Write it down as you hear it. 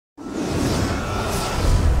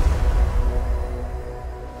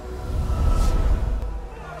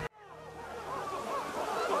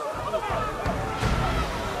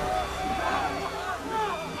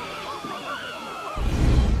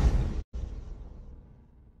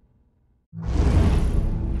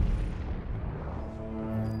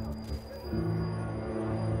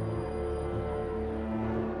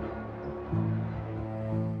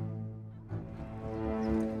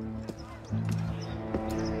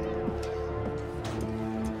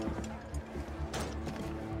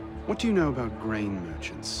What do you know about grain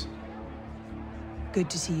merchants? Good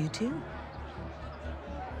to see you too.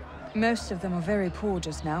 Most of them are very poor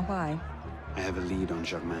just now. Why? I have a lead on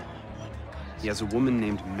Germain. He has a woman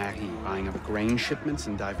named Marie buying up grain shipments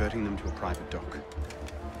and diverting them to a private dock.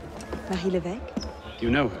 Marie Levesque? You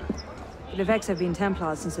know her? The Levesques have been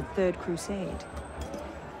Templars since the Third Crusade.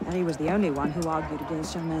 Marie was the only one who argued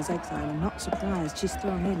against Germain's exile. I'm not surprised she's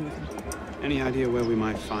thrown in with him. Any idea where we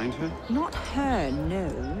might find her? Not her,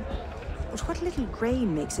 no. But what little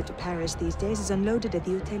grain makes it to Paris these days is unloaded at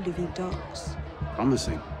the Hôtel de Ville docks.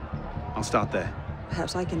 Promising. I'll start there.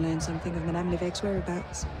 Perhaps I can learn something of Madame Levesque's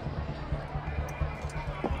whereabouts.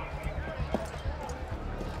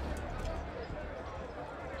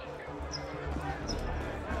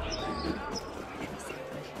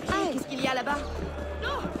 Qu'est-ce qu'il y a là-bas?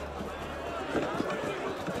 Non!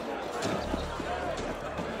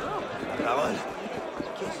 Parole.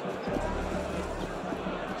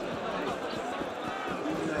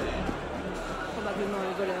 Probablement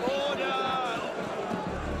un voleur.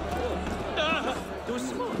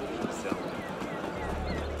 Doucement.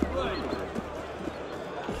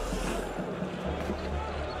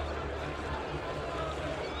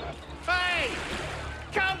 Hey!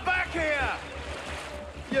 Come back here!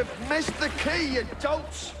 You've missed the key, you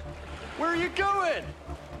dolts! Where are you going?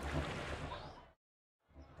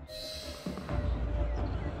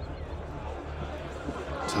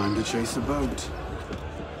 Time to chase a boat.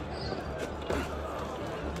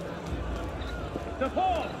 The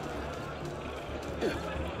port!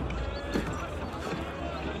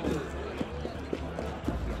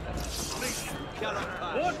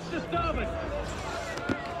 Watch the starboard!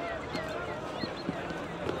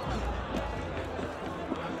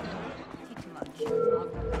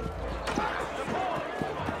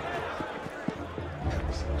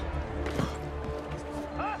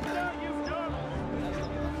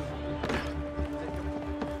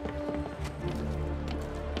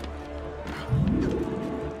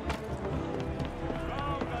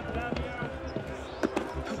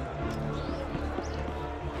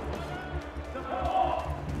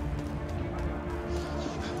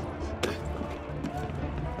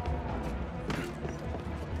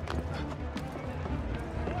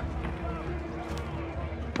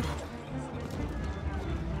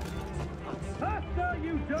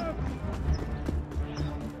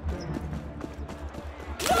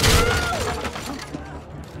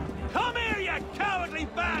 Come here, you cowardly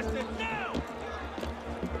bastard! Now!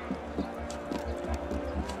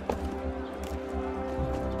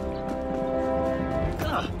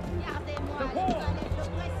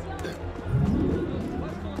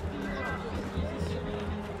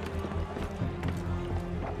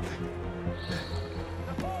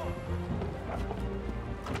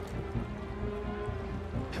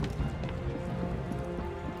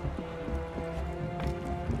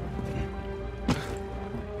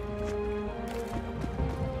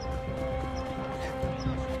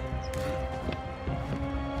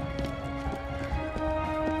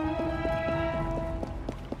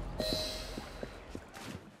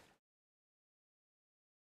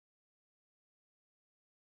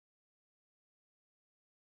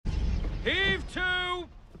 Heave to!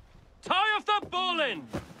 Tie off the bowline!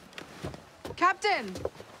 Captain!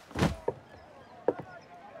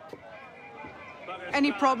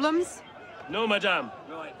 Any problems? No, madame.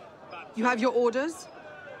 You have your orders?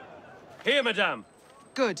 Here, madame.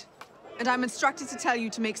 Good. And I'm instructed to tell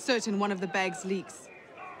you to make certain one of the bags leaks.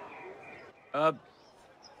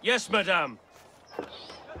 Yes, madame.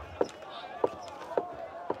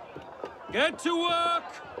 Get to work!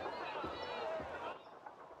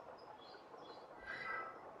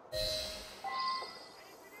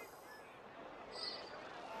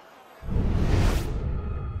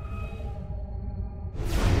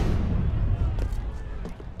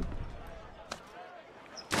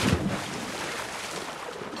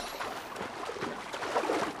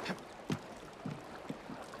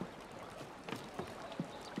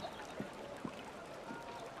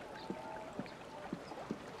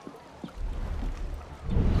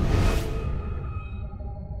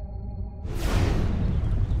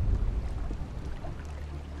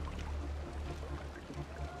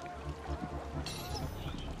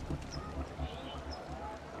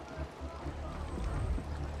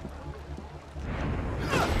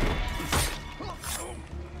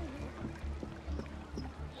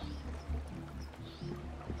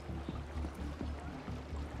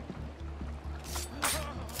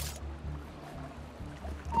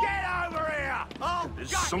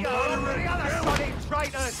 There's somebody over the other bloody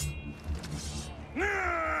traitors!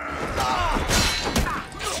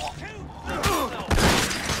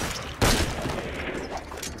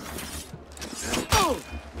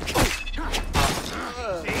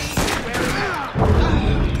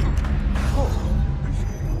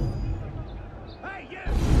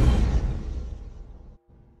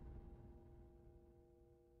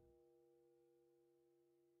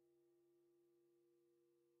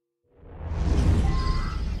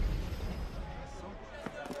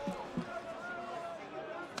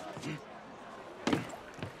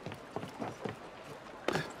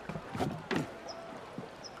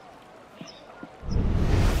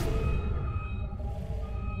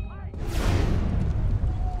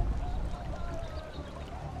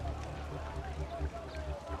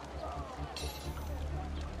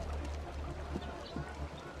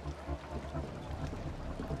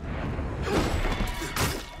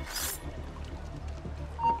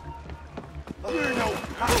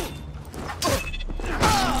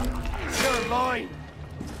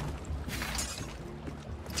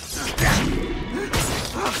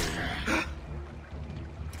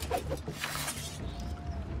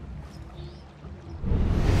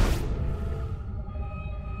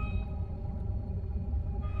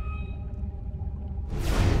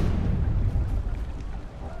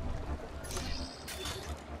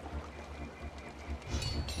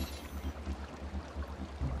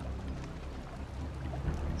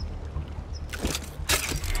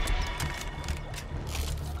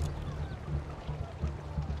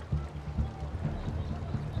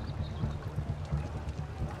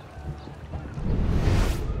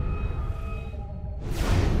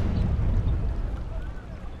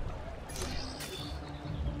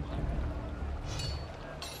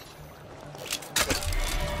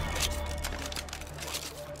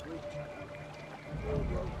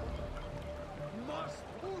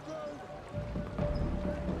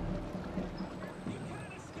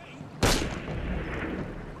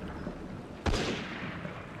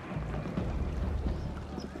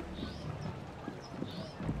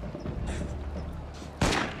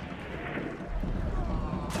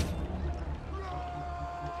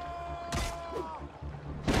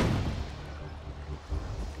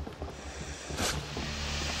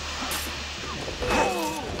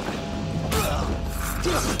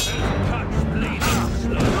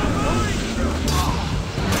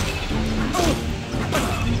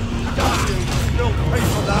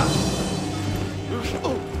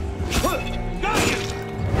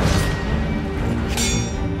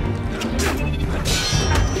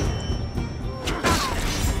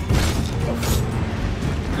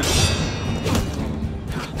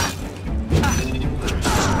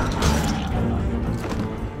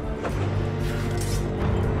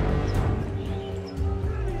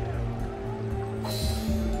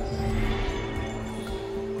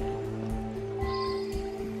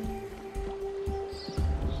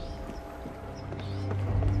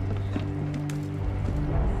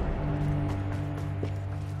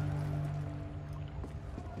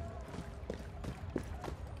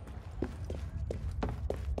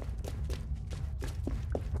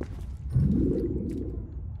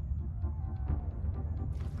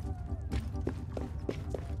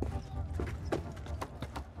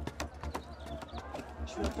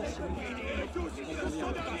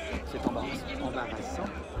 C'est embarrassant.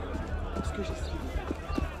 Ce que j'essaie.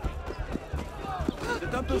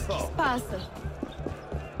 C'est un peu fort. Passe.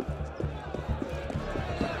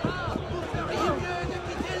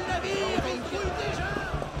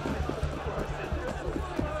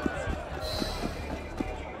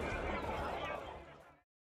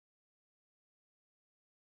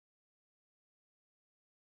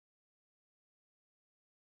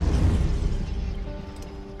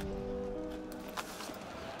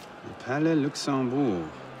 Palais Luxembourg.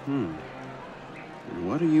 And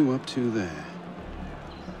what are you up to there?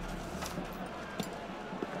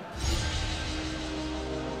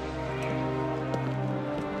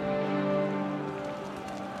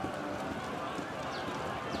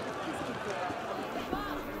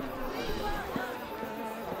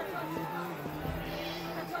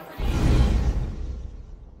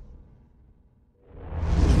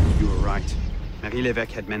 You were right.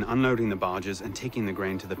 Marie-l'Évêque had men unloading the barges and taking the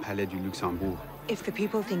grain to the Palais du Luxembourg. If the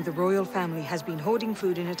people think the royal family has been hoarding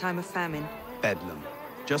food in a time of famine... Bedlam.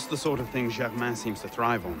 Just the sort of thing Germain seems to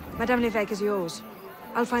thrive on. Madame l'Évêque is yours.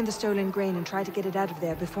 I'll find the stolen grain and try to get it out of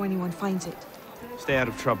there before anyone finds it. Stay out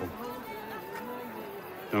of trouble.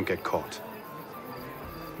 Don't get caught.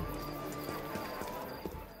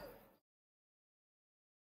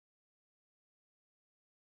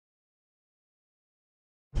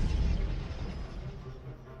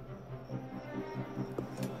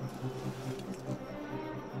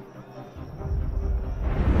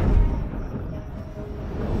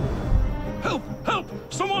 Help! Help!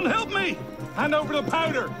 Someone help me! Hand over the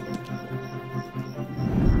powder!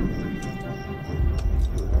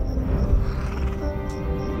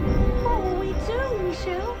 What will we do,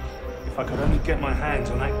 Michel? If I could only get my hands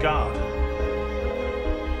on that guard.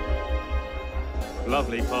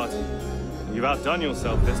 Lovely party. You've outdone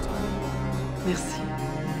yourself this time. Merci.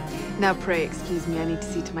 Now pray excuse me, I need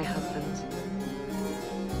to see to my husband.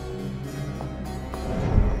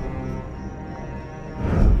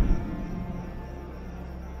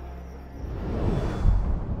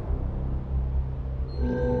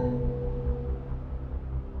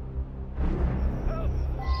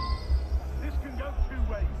 This can go two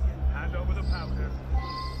ways. Hand over the powder.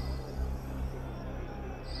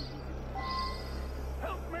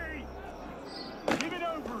 Help me! Give it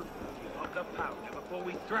over! Of the powder before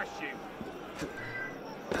we thrash you.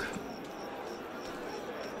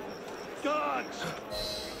 Guards!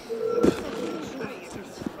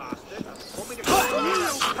 Bastard! Want me to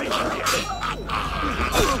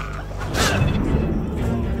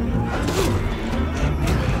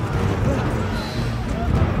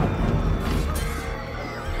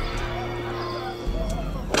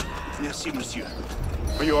Merci, monsieur.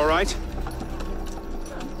 Are you all right?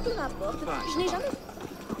 Peu m'importe. Je n'ai jamais...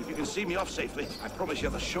 If you can see me off safely, I promise you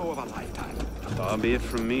the show of a lifetime. Far be it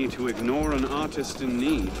from me to ignore an artist in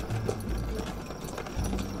need.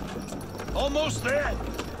 Almost there!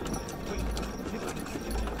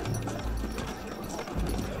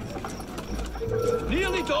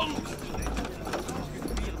 Nearly done!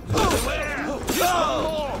 Where?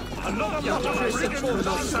 Oh! Another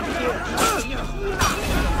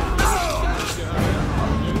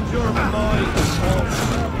You're mine!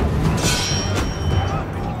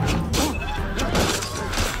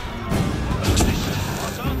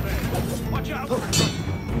 Watch out!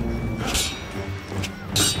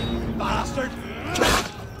 Bastard!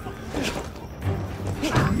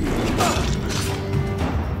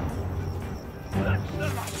 That's the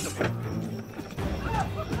last of it.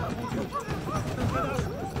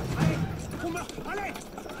 Allez!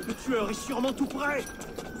 Le tueur est sûrement tout près!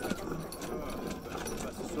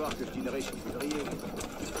 soir que je dînerai chez le février.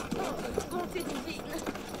 Comptez divine.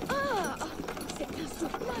 Ah, c'est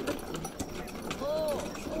insoutenable. Oh,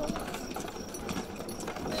 oh.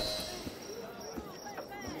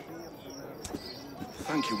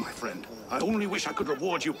 Thank you, my friend. I only wish I could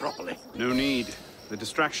reward you properly. No need. The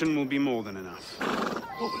distraction will be more than enough.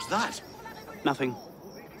 What was that? Nothing.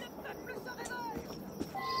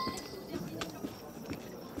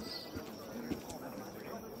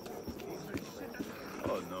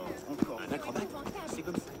 Oh non, encore un acrobate? C'est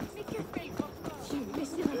comme ça. Mais que faites-vous? Mais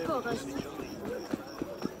c'est encore un...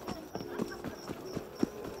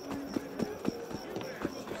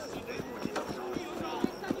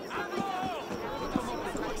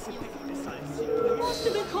 What's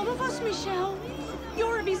to become of us, Michelle?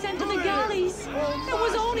 You're to be sent to the galleys. There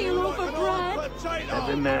was only a loaf of bread.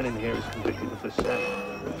 Every man in here is convicted of the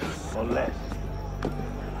same, or less.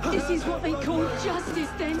 This is what they call justice,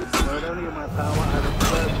 then. Were it only in my power, I would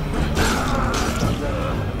first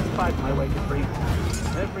fight my way to freedom.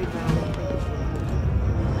 Every man.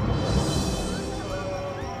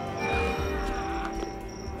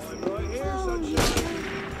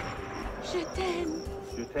 Je t'aime.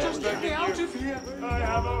 Just Let me out of here. I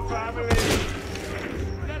have a family.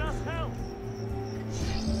 Let us help.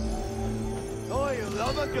 Oh, you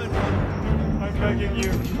love a good one. I'm begging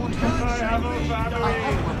you. I have a family.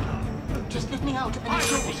 Just let me out and I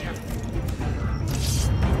show will. me.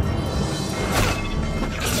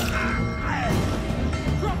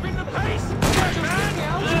 Dropping the pace.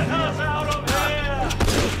 Man, let us out of here.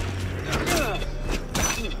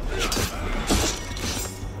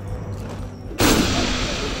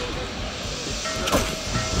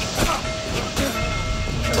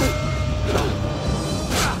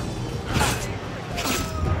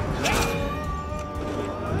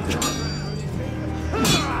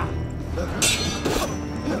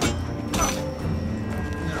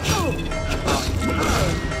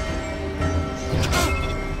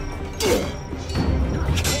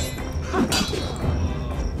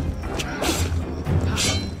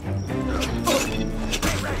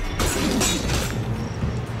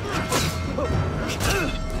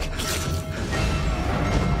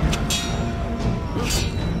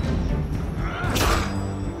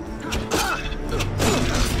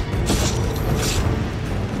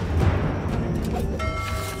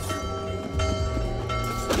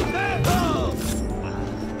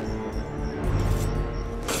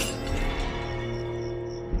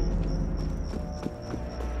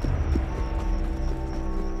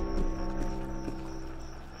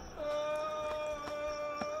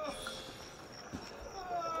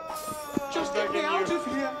 Just let me out of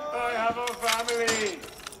here. I have a family.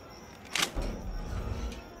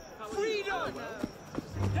 Freedom.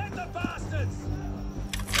 Get the bastards.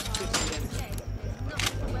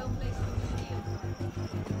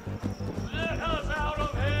 Let us out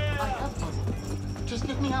of here. I have one. Just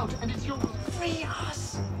let me out and it's yours. Free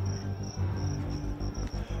us.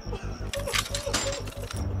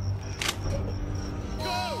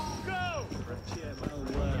 Go, go.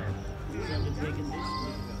 Who's undertaken this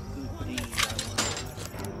good deed?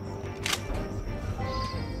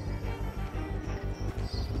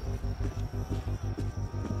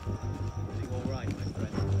 All right, my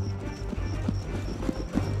friend.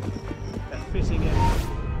 That fitting end,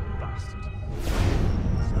 bastard.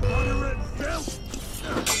 Moderate filth.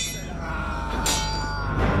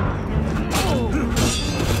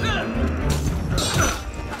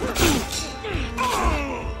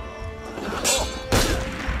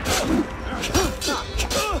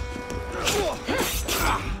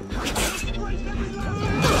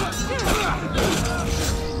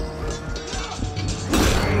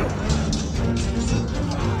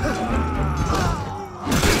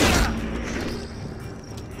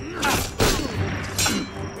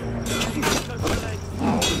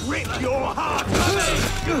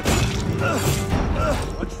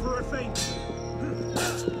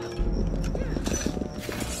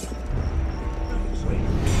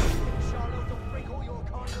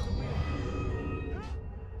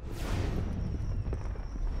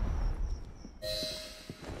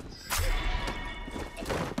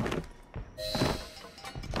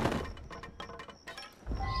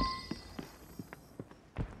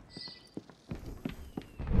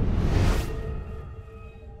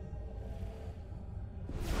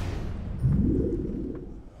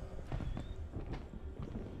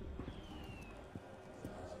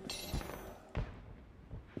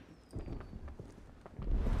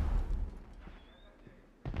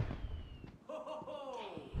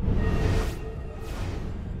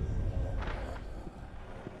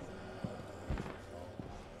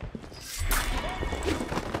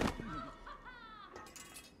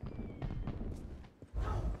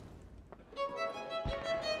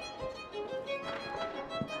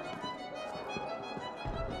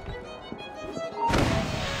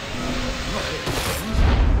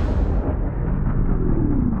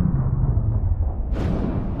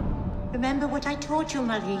 remember what I taught you,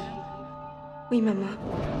 Marie? Oui, maman.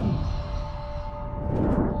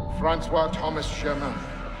 Francois Thomas Germain,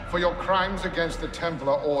 for your crimes against the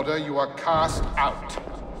Templar Order, you are cast out.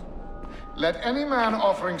 Let any man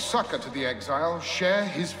offering succor to the exile share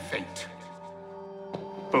his fate.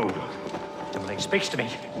 Fool. Somebody speaks to me.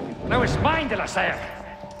 Now it's mine, de la Serre!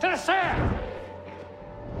 De la Serre!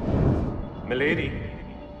 Milady,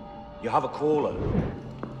 you have a caller.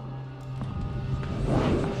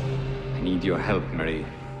 I need your help, Marie.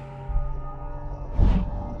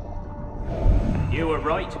 You were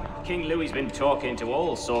right. King Louis's been talking to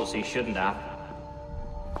all sorts he shouldn't have.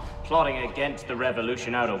 Plotting against the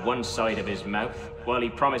revolution out of one side of his mouth, while he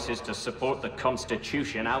promises to support the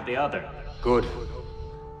Constitution out the other. Good.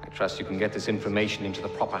 I trust you can get this information into the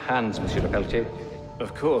proper hands, Monsieur le Pelletier.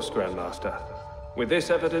 Of course, Grandmaster. With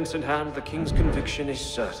this evidence in hand, the King's conviction is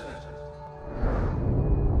certain.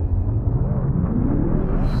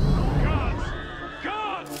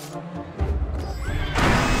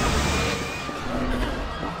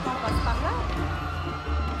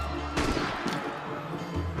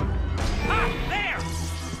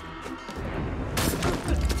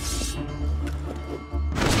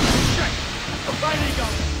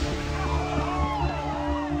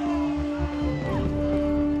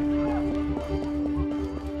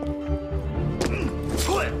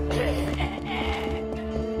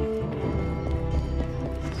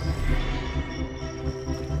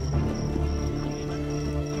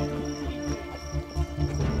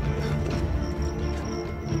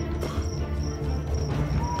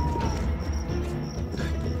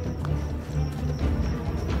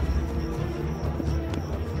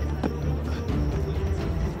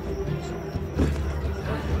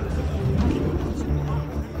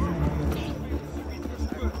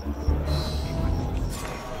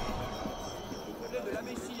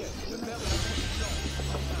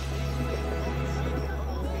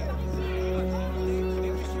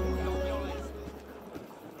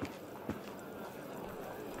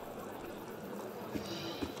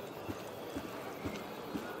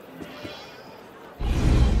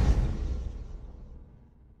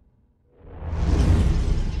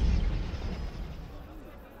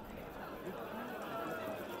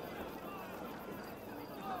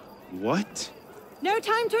 What? No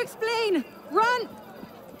time to explain! Run!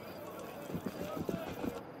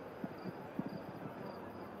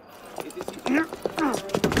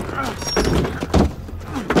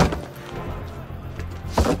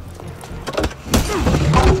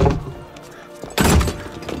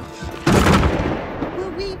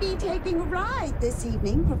 Will we be taking a ride this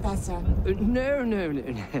evening, Professor? No.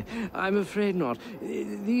 I'm afraid not.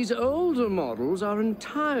 These older models are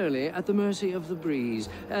entirely at the mercy of the breeze,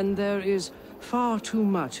 and there is far too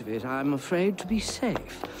much of it, I'm afraid, to be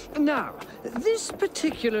safe. Now, this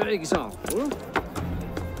particular example...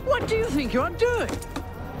 What do you think you're doing?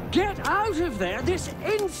 Get out of there this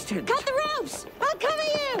instant! Cut the ropes! I'll cover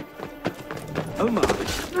you! Oh, my.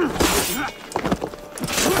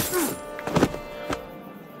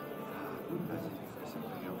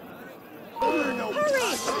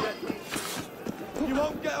 Hurry! You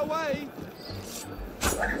won't get away!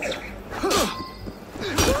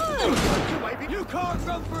 You can't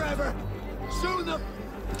run forever! Soon the...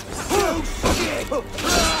 Oh, shit!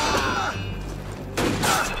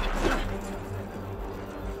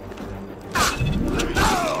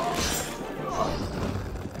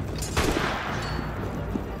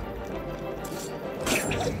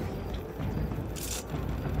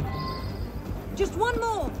 Just one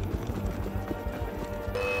more!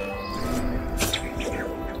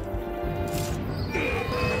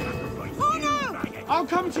 Oh no! I'll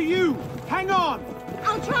come to you! Hang on!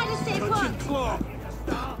 I'll try to stay put!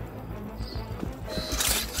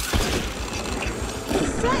 It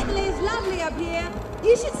certainly is lovely up here.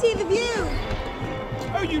 You should see the view.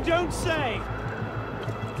 Oh, you don't say!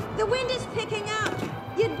 The wind is picking up.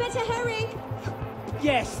 You'd better hurry.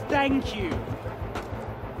 Yes, thank you.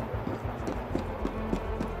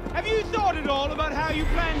 Have you thought at all about how you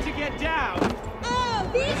plan to get down? Oh,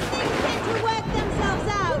 these things tend to work themselves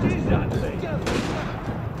out. What is that thing?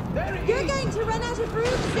 You're going to run out of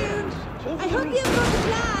room soon. I hope you've got a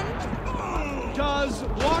plan. Does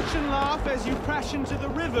watch and laugh as you crash into the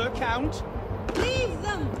river count? Leave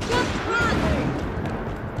them. Just run.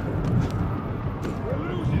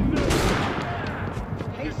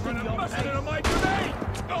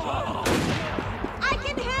 I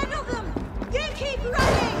can handle them. You keep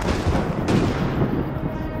running.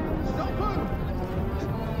 Stop her!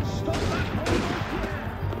 Stop that!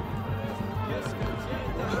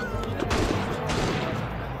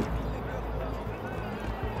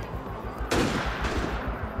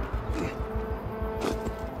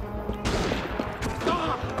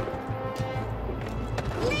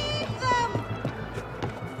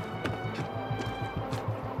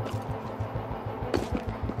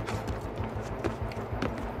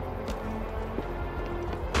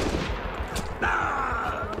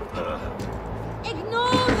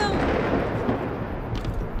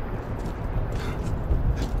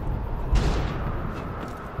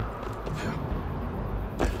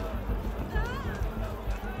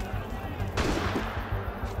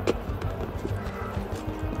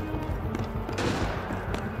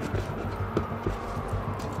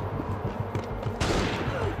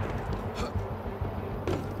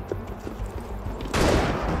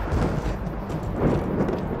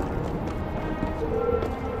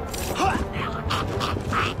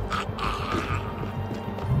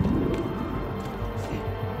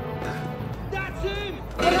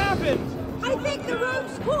 happened? I think the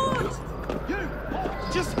rope's caught! You!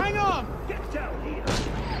 Just hang on! Get down here!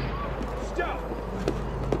 Stop!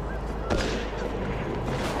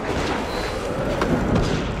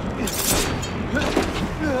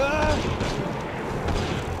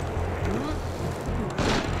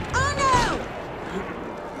 Arno!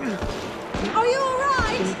 Are you all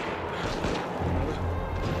right?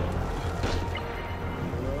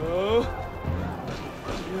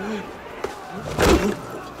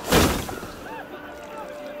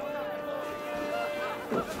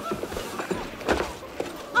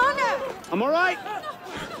 I'm all right.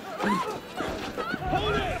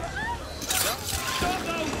 Hold it! Stop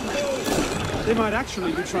those fools! They might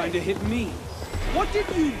actually be trying to hit me. What did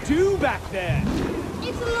you do back there?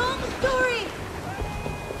 It's a long story.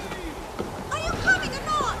 Are you coming or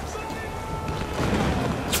not?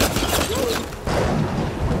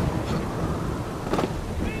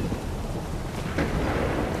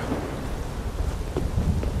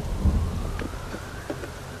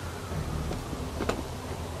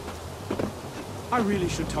 I really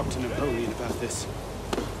should talk to Napoleon about this.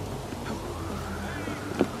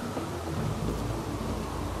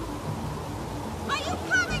 Are you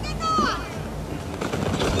coming or not?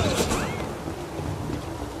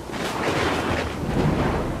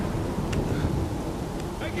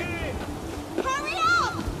 Again! Hurry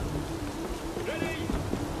up! Ready?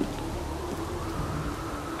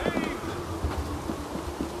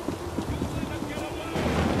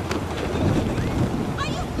 Are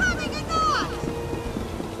you coming or not?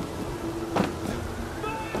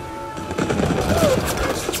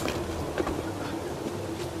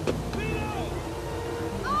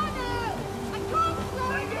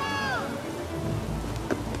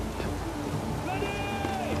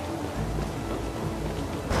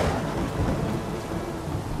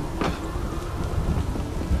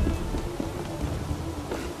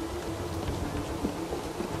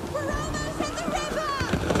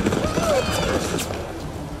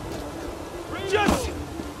 Just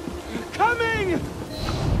coming!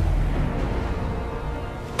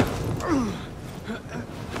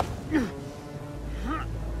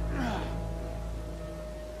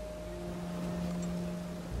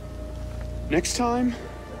 Next time,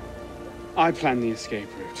 I plan the escape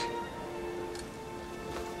route.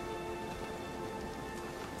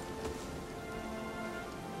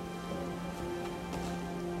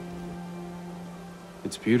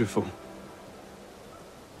 It's beautiful.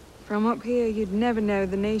 From up here, you'd never know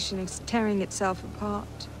the nation is tearing itself apart.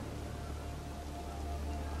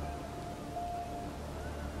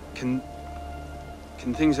 Can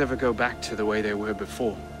things ever go back to the way they were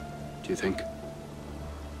before, do you think?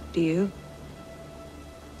 Do you?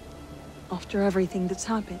 After everything that's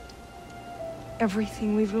happened?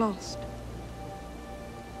 Everything we've lost?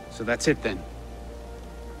 So that's it then.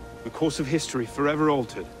 The course of history forever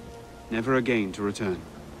altered, never again to return.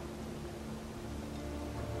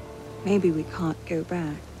 Maybe we can't go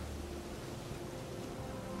back.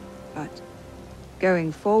 But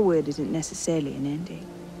going forward isn't necessarily an ending.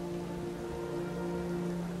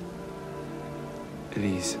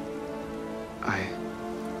 Elise,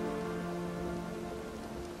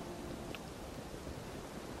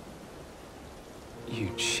 You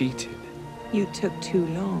cheated. You took too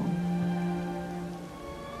long.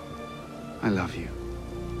 I love you.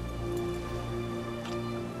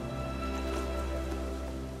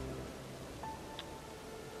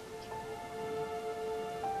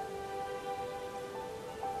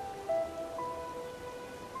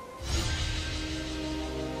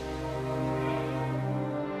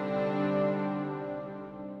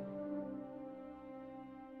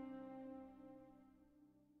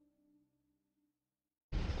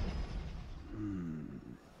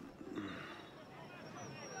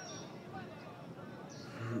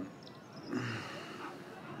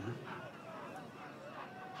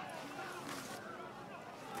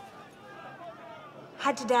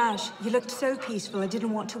 Had to dash. You looked so peaceful, I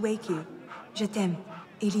didn't want to wake you. Je t'aime,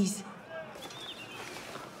 Elise.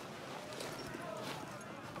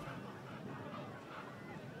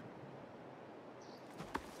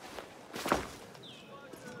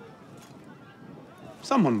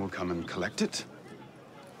 Someone will come and collect it.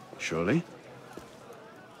 Surely.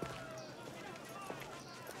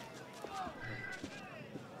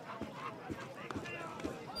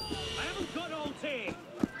 I haven't got all day.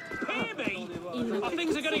 Hear me? Or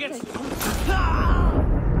things are gonna get...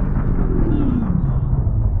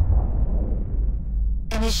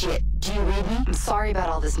 Initiate, do you read me? I'm sorry about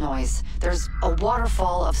all this noise. There's a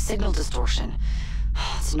waterfall of signal distortion.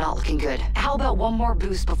 It's not looking good. How about one more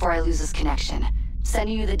boost before I lose this connection?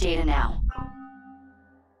 Sending you the data now.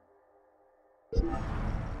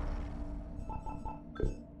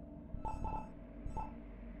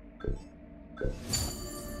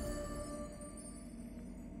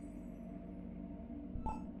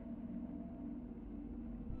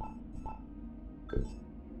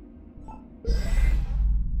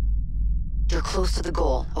 You're close to the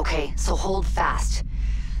goal, okay? So hold fast.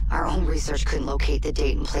 Our own research couldn't locate the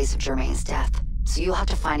date and place of Germain's death, so you'll have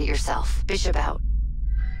to find it yourself. Bishop out.